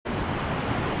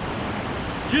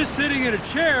just sitting in a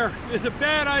chair is a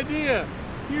bad idea.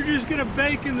 You're just going to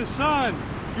bake in the sun.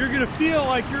 You're going to feel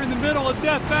like you're in the middle of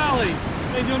Death Valley,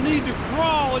 and you'll need to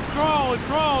crawl and crawl and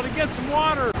crawl to get some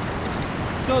water.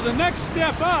 So the next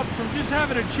step up from just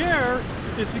having a chair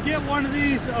is to get one of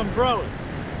these umbrellas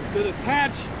that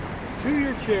attach to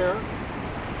your chair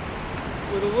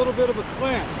with a little bit of a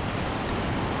clamp.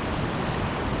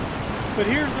 But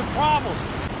here's the problem.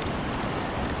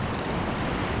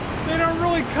 They don't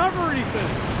really cover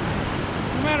anything.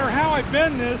 No matter how I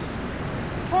bend this,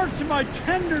 parts of my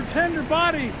tender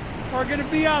body are going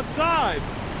to be outside.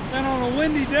 And on a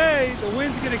windy day, the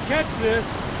wind's going to catch this,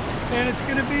 and it's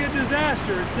going to be a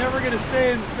disaster. It's never going to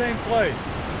stay in the same place.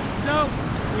 So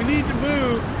we need to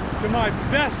move to my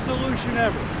best solution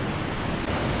ever.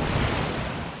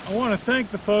 I want to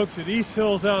thank the folks at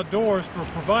Easthills Outdoors for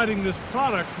providing this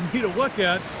product for me to look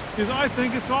at, because I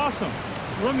think it's awesome.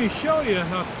 Let me show you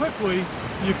how quickly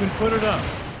you can put it up.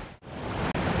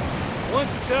 Once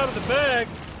it's out of the bag,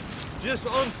 just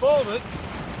unfold it.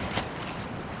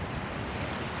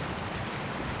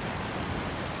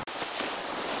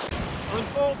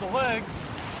 Unfold the legs.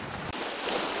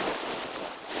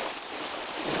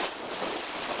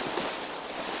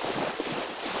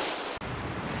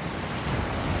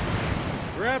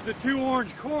 Grab the 2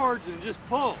 orange cords and just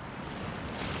pull.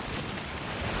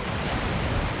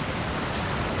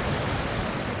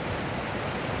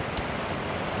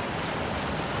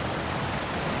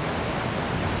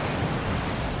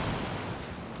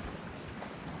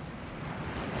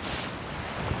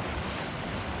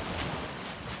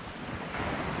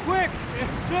 Quick and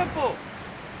simple.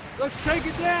 Let's take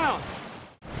it down.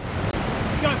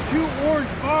 We've got 2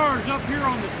 orange bars up here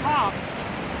on the top.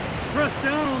 Press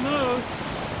down on those.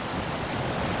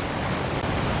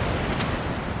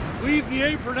 Leave the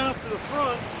apron out to the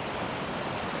front.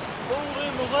 Fold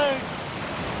in the legs.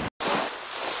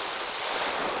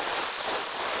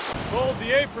 Fold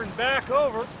the apron back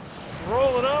over.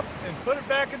 Roll it up and put it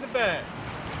back in the bag.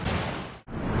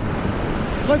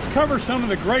 Let's cover some of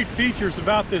the great features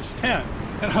about this tent,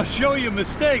 and I'll show you a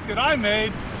mistake that I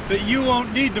made that you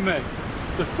won't need to make.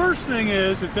 The first thing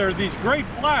is that there are these great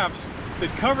flaps that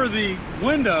cover the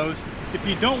windows if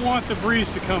you don't want the breeze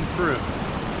to come through.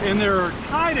 And there are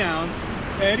tie downs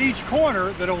at each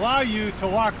corner that allow you to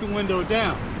lock the window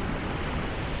down.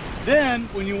 Then,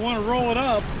 when you want to roll it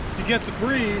up to get the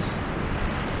breeze,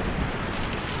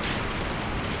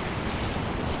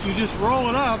 you just roll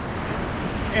it up.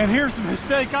 And here's the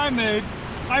mistake I made.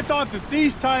 I thought that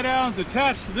these tie downs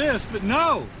attached to this, but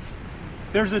no.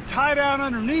 There's a tie down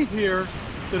underneath here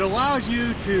that allows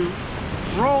you to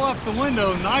roll up the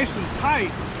window nice and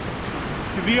tight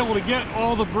to be able to get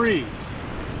all the breeze.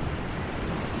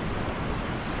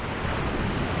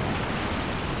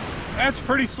 That's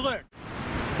pretty slick.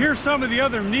 Here's some of the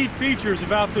other neat features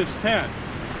about this tent.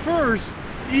 First,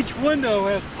 each window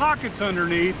has pockets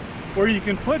underneath where you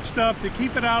can put stuff to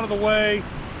keep it out of the way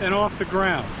and off the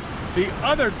ground. The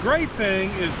other great thing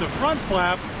is the front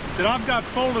flap that I've got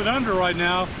folded under right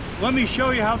now. Let me show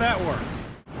you how that works.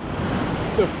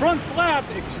 The front flap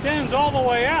extends all the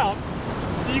way out,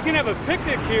 so you can have a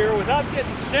picnic here without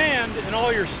getting sand in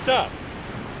all your stuff.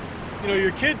 You know,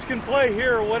 your kids can play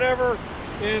here or whatever,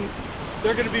 and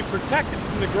they're going to be protected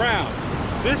from the ground.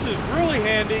 This is really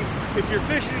handy if you're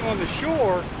fishing on the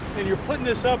shore and you're putting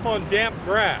this up on damp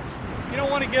grass. You don't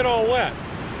want to get all wet.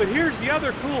 But here's the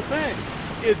other cool thing.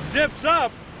 It zips up,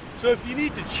 so if you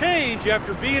need to change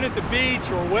after being at the beach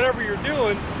or whatever you're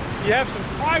doing, you have some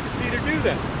privacy to do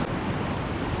that.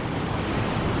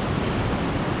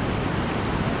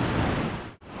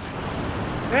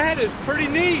 That is pretty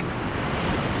neat.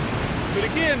 But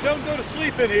again, don't go to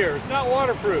sleep in here. It's not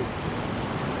waterproof.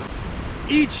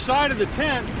 Each side of the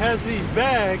tent has these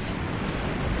bags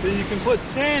that you can put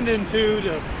sand into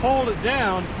to hold it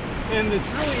down, and it's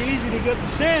really easy to get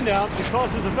the sand out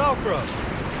because of the Velcro.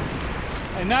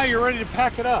 And now you're ready to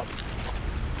pack it up.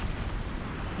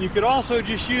 You could also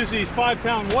just use these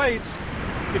 5-pound weights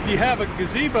if you have a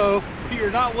gazebo that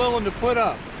you're not willing to put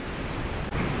up.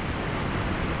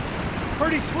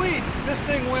 Pretty sweet. This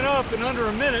thing went up in under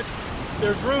a minute.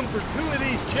 There's room for 2 of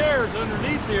these chairs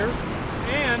underneath here,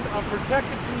 and I'm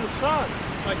protected from the sun.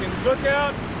 I can look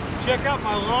out, check out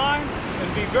my line, and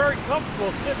be very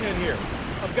comfortable sitting in here.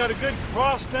 I've got a good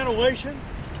cross ventilation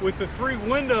with the 3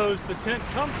 windows the tent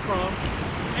comes from,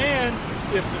 and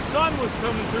if the sun was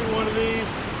coming through one of these,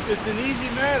 it's an easy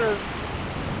matter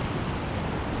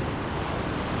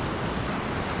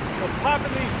of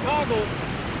popping these toggles,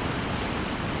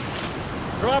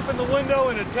 dropping the window,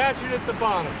 and attaching it at the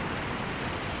bottom.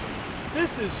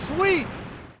 This is sweet.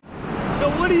 So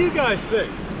what do you guys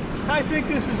think? I think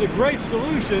this is a great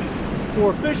solution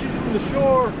for fishing from the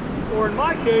shore, or in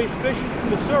my case, fishing from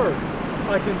the surf.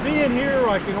 I can be in here,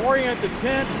 I can orient the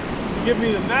tent to give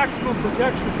me the maximum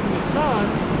protection from the sun,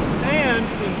 and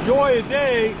enjoy a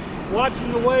day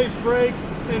watching the waves break,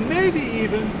 and maybe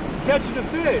even catching a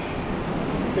fish.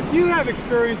 If you have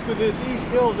experience with this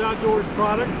Easthills Outdoors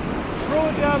product, throw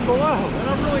it down below. And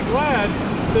I'm really glad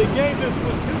they gave this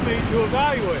one to me to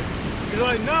evaluate, because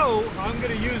I know I'm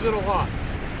going to use it a lot.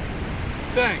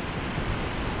 Thanks.